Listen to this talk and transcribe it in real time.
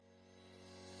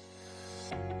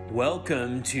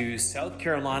Welcome to South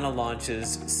Carolina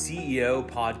Launch's CEO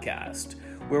podcast,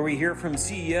 where we hear from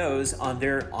CEOs on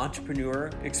their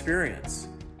entrepreneur experience.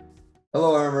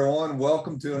 Hello, everyone.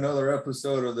 Welcome to another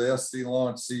episode of the SC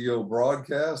Launch CEO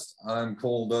broadcast. I'm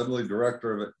Cole Dudley,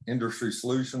 Director of Industry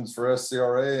Solutions for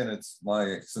SCRA, and it's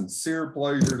my sincere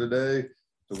pleasure today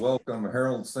to welcome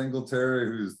Harold Singletary,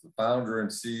 who's the founder and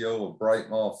CEO of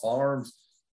BrightMa Farms.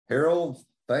 Harold,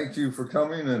 thank you for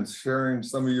coming and sharing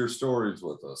some of your stories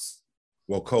with us.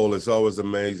 Well, Cole, it's always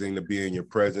amazing to be in your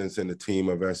presence and the team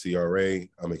of SCRA.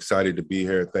 I'm excited to be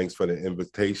here. Thanks for the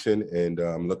invitation, and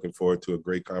I'm looking forward to a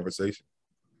great conversation.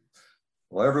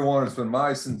 Well, everyone, it's been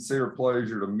my sincere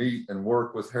pleasure to meet and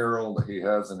work with Harold. He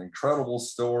has an incredible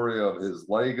story of his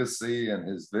legacy and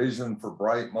his vision for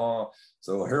BrightMa.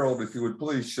 So, Harold, if you would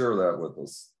please share that with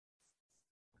us.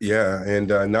 Yeah, and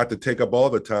not to take up all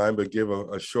the time, but give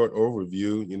a short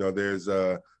overview. You know, there's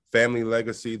a family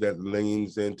legacy that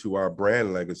leans into our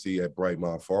brand legacy at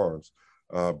BrightMa Farms.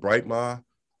 BrightMa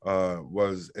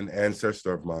was an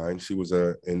ancestor of mine. She was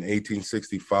in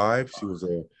 1865. She was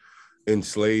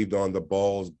enslaved on the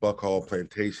Balls Buckhall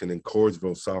Plantation in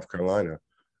Corsville, South Carolina.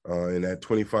 And at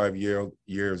 25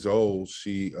 years old,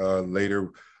 she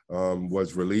later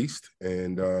was released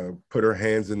and put her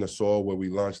hands in the soil where we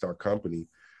launched our company.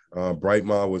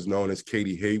 BrightMa was known as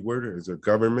Katie Hayward as a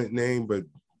government name, but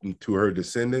to her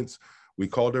descendants, we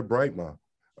called her BrightMa.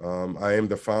 I am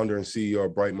the founder and CEO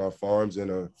of BrightMa Farms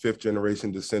and a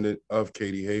fifth-generation descendant of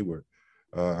Katie Hayward.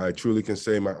 I truly can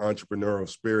say my entrepreneurial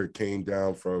spirit came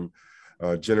down from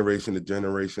generation to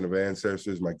generation of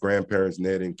ancestors. My grandparents,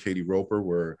 Ned and Katie Roper,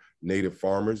 were native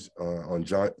farmers on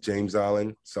James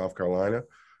Island, South Carolina.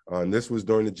 And this was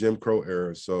during the Jim Crow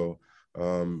era. So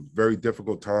very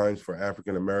difficult times for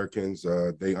African Americans.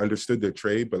 They understood their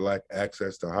trade, but lacked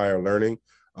access to higher learning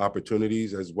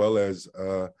opportunities as well as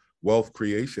wealth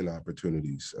creation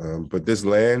opportunities. But this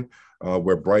land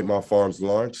where BrightMa Farms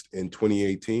launched in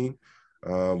 2018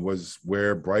 was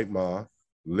where BrightMa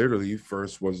literally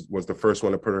was the first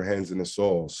one to put her hands in the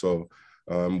soil. So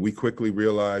we quickly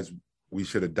realized we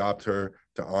should adopt her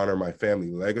to honor my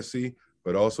family legacy,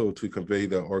 but also to convey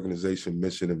the organization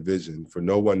mission and vision. For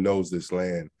no one knows this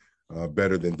land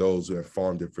better than those who have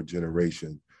farmed it for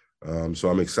generations. So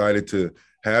I'm excited to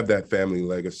have that family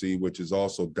legacy, which is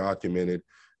also documented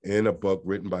in a book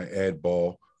written by Ed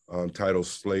Ball titled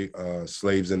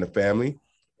Slaves in the Family.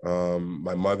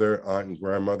 My mother, aunt, and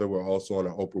grandmother were also on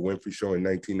an Oprah Winfrey show in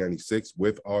 1996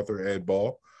 with author Ed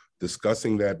Ball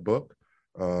discussing that book.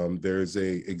 There's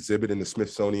an exhibit in the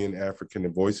Smithsonian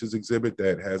African Voices exhibit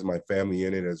that has my family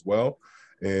in it as well,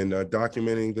 and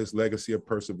documenting this legacy of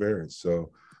perseverance. So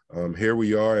here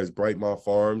we are as BrightMa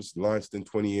Farms, launched in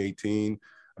 2018.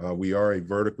 We are a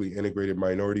vertically integrated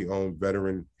minority-owned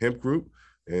veteran hemp group,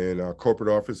 and our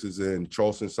corporate office is in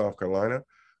Charleston, South Carolina.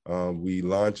 We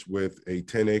launched with a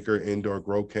 10-acre indoor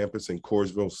grow campus in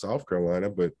Corsville, South Carolina,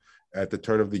 but at the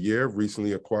turn of the year,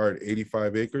 recently acquired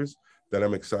 85 acres that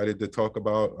I'm excited to talk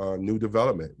about new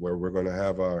development, where we're going to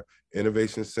have our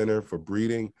innovation center for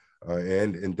breeding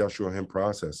and industrial hemp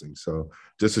processing. So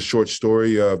just a short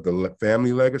story of the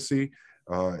family legacy,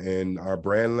 and our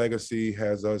brand legacy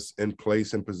has us in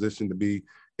place and positioned to be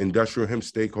industrial hemp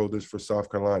stakeholders for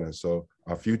South Carolina. So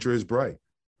our future is bright.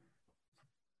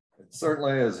 It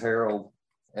certainly is, Harold.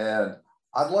 And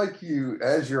I'd like you,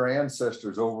 as your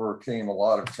ancestors overcame a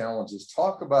lot of challenges,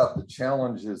 talk about the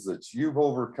challenges that you've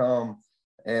overcome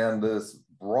and this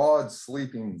broad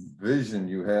sweeping vision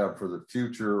you have for the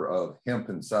future of hemp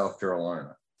in South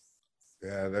Carolina.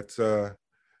 Yeah, that's, for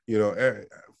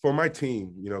my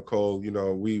team, Cole,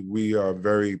 we are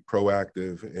very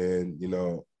proactive,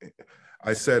 and,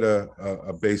 I set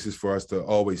a basis for us to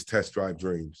always test drive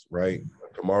dreams, right?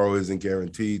 Tomorrow isn't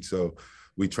guaranteed, so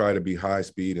we try to be high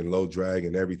speed and low drag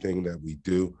in everything that we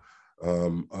do.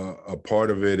 A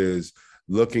part of it is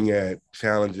looking at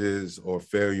challenges or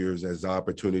failures as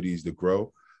opportunities to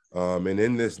grow. And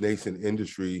in this nascent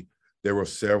industry, there were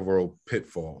several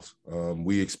pitfalls.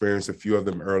 We experienced a few of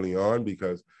them early on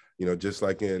because, just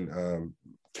like in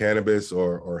cannabis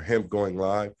or hemp going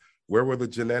live, where were the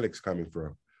genetics coming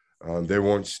from? They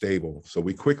weren't stable. So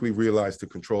we quickly realized to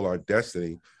control our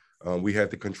destiny, we had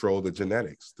to control the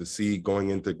genetics, the seed going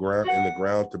in the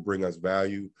ground to bring us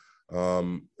value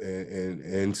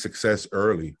and success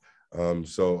early.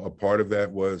 So a part of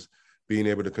that was being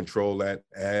able to control that,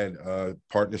 add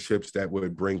partnerships that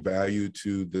would bring value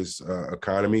to this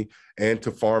economy and to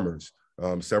farmers.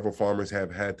 Several farmers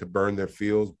have had to burn their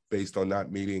fields based on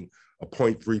not meeting a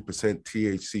 0.3%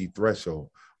 THC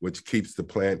threshold, which keeps the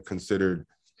plant considered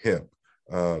hemp.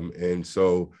 And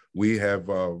so we have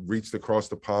reached across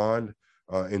the pond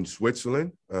in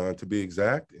Switzerland, to be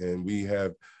exact. And we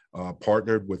have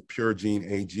partnered with Pure Gene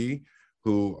AG,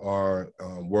 who are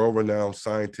world-renowned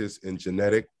scientists in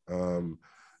genetic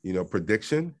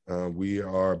prediction. We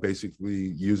are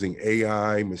basically using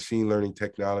AI, machine learning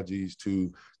technologies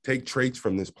to take traits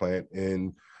from this plant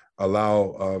and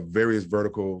allow various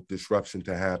vertical disruption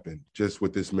to happen just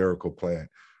with this miracle plant.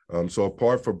 So a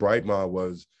part for BrightMa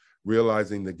was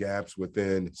realizing the gaps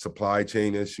within supply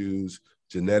chain issues,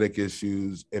 genetic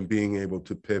issues, and being able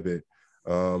to pivot.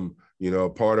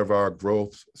 Part of our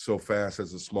growth so fast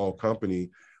as a small company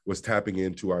was tapping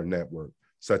into our network,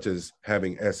 such as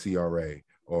having SCRA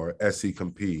or SC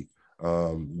Compete,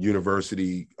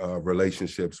 university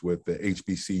relationships with the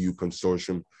HBCU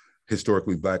consortium,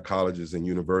 historically Black colleges and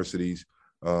universities,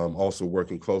 also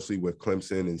working closely with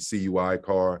Clemson and CUI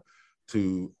CAR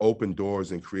to open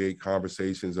doors and create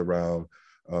conversations around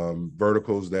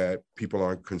verticals that people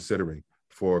aren't considering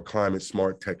for climate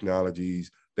smart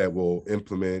technologies that will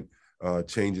implement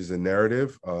changes in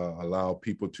narrative, allow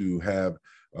people to have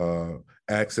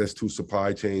access to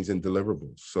supply chains and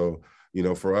deliverables. So,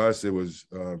 for us, it was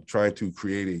trying to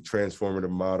create a transformative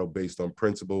model based on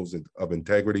principles of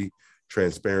integrity,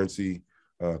 transparency,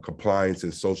 compliance,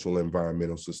 and social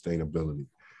environmental sustainability.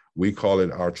 We call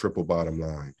it our triple bottom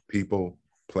line: people,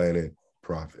 planet,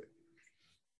 profit.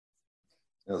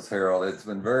 Yes, Harold, it's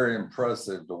been very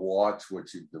impressive to watch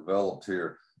what you've developed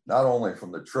here, not only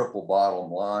from the triple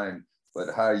bottom line,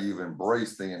 but how you've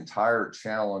embraced the entire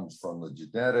challenge from the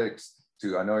genetics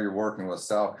to, I know you're working with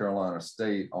South Carolina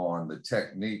State on the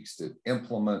techniques to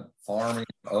implement farming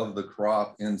of the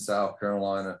crop in South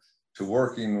Carolina, to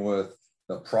working with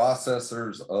the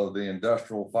processors of the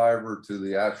industrial fiber to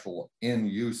the actual end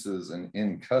uses and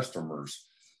end customers.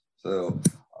 So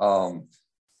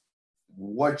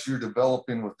what you're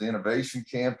developing with the Innovation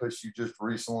Campus, you just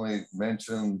recently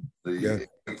mentioned the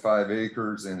 85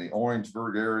 acres in the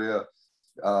Orangeburg area.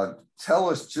 Tell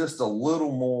us just a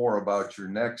little more about your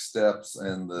next steps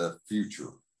and the future.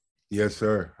 Yes,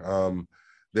 sir.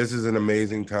 This is an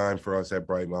amazing time for us at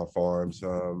BrightMa Farms.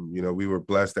 We were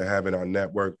blessed to have in our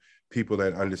network people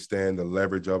that understand the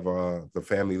leverage of the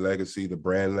family legacy, the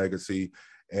brand legacy,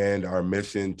 and our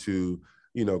mission to,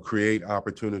 create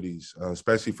opportunities,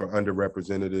 especially for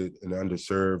underrepresented and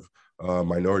underserved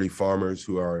minority farmers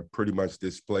who are pretty much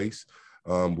displaced.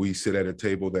 We sit at a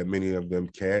table that many of them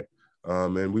can't.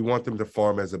 And we want them to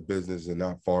farm as a business and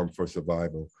not farm for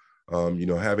survival.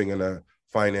 Having a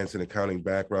finance and accounting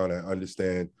background, I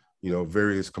understand,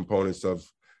 various components of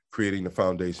creating the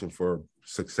foundation for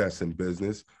success in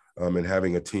business, and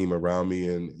having a team around me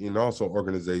and also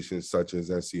organizations such as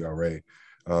SCRA.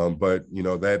 But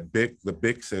the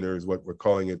big center is what we're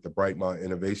calling it, the BrightMa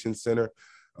Innovation Center.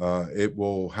 It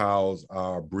will house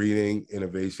our breeding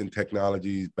innovation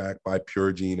technologies backed by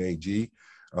Pure Gene AG.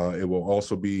 It will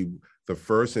also be the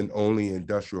first and only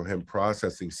industrial hemp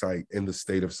processing site in the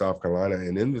state of South Carolina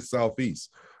and in the Southeast.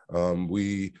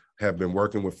 We have been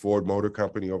working with Ford Motor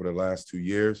Company over the last 2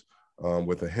 years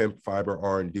with a hemp fiber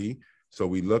R&D. So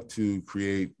we look to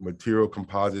create material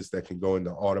composites that can go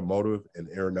into automotive and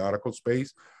aeronautical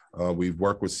space. We've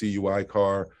worked with CUI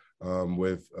CAR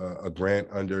with a grant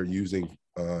under using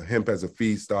hemp as a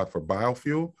feedstock for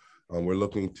biofuel. We're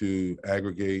looking to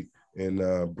aggregate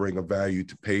and bring a value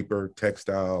to paper,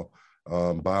 textile,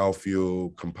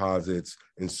 biofuel, composites,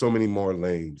 and so many more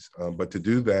lanes. But to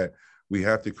do that, we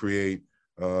have to create,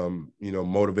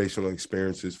 motivational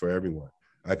experiences for everyone.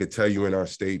 I could tell you in our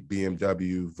state,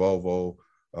 BMW, Volvo,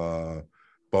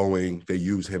 Boeing, they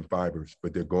use hemp fibers,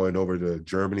 but they're going over to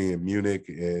Germany and Munich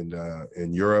and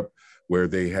in Europe, where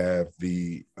they have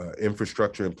the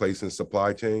infrastructure in place and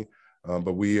supply chain.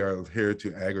 But we are here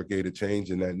to aggregate a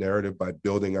change in that narrative by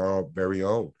building our very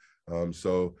own.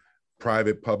 So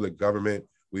private, public, government,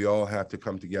 we all have to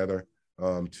come together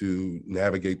to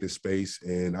navigate this space.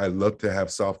 And I look to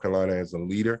have South Carolina as a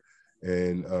leader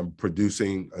in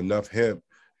producing enough hemp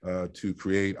to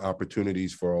create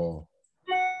opportunities for all.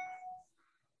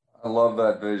 I love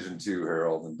that vision too,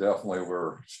 Harold. And definitely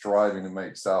we're striving to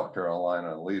make South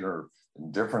Carolina a leader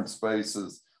in different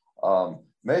spaces.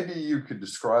 Maybe you could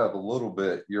describe a little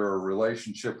bit your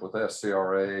relationship with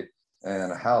SCRA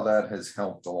and how that has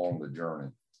helped along the journey.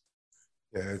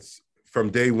 Yeah, it's from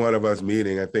day one of us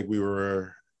meeting. I think we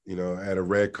were, at a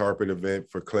red carpet event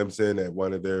for Clemson at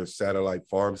one of their satellite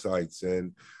farm sites,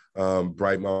 and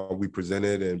BrightMa, we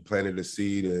presented and planted a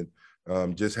seed, and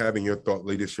just having your thought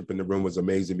leadership in the room was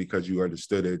amazing because you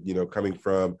understood it. Coming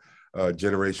from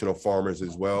generational farmers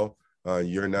as well,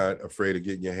 you're not afraid of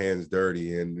getting your hands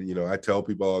dirty. And I tell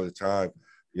people all the time,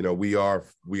 we are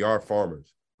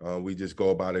farmers. We just go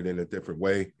about it in a different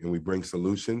way, and we bring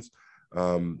solutions.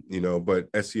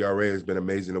 But SCRA has been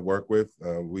amazing to work with.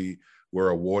 We were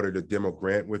awarded a demo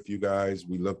grant with you guys.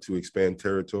 We look to expand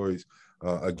territories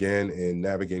again in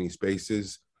navigating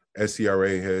spaces.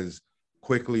 SCRA has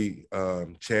quickly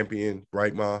championed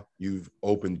BrightMa. You've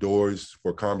opened doors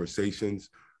for conversations.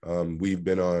 We've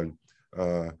been on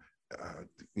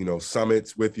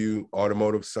summits with you,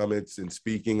 automotive summits and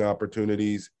speaking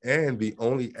opportunities, and the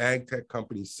only ag tech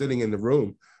company sitting in the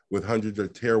room with hundreds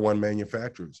of tier 1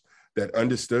 manufacturers that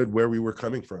understood where we were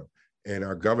coming from. And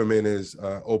our government is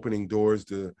opening doors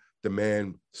to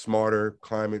demand smarter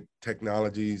climate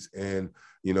technologies. And,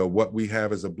 what we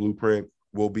have as a blueprint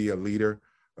will be a leader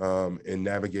in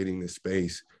navigating this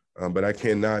space. But I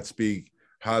cannot speak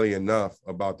highly enough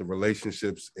about the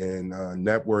relationships and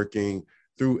networking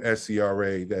through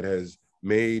SCRA that has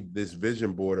made this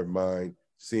vision board of mine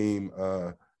seem,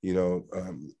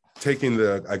 taking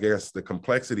the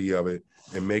complexity of it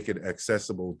and make it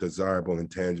accessible, desirable,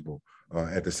 and tangible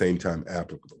at the same time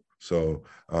applicable. So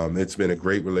it's been a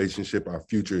great relationship. Our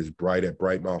future is bright at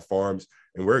BrightMa Farms,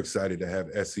 and we're excited to have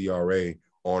SCRA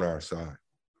on our side.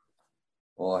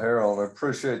 Well, Harold, I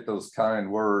appreciate those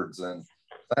kind words, and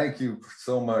thank you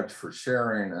so much for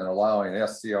sharing and allowing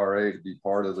SCRA to be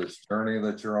part of this journey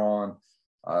that you're on.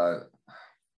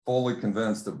 Fully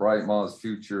convinced that BrightMa's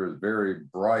future is very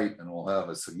bright and will have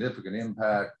a significant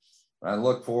impact. I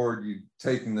look forward to you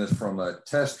taking this from a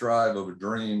test drive of a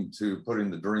dream to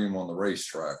putting the dream on the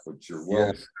racetrack, which you're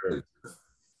well. Yes,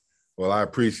 well, I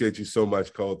appreciate you so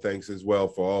much, Cole. Thanks as well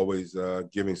for always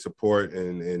giving support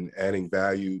and adding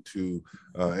value to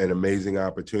an amazing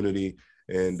opportunity.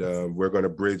 And we're going to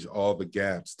bridge all the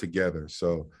gaps together.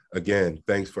 So again,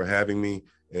 thanks for having me,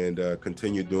 and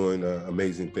continue doing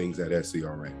amazing things at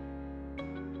SCRA.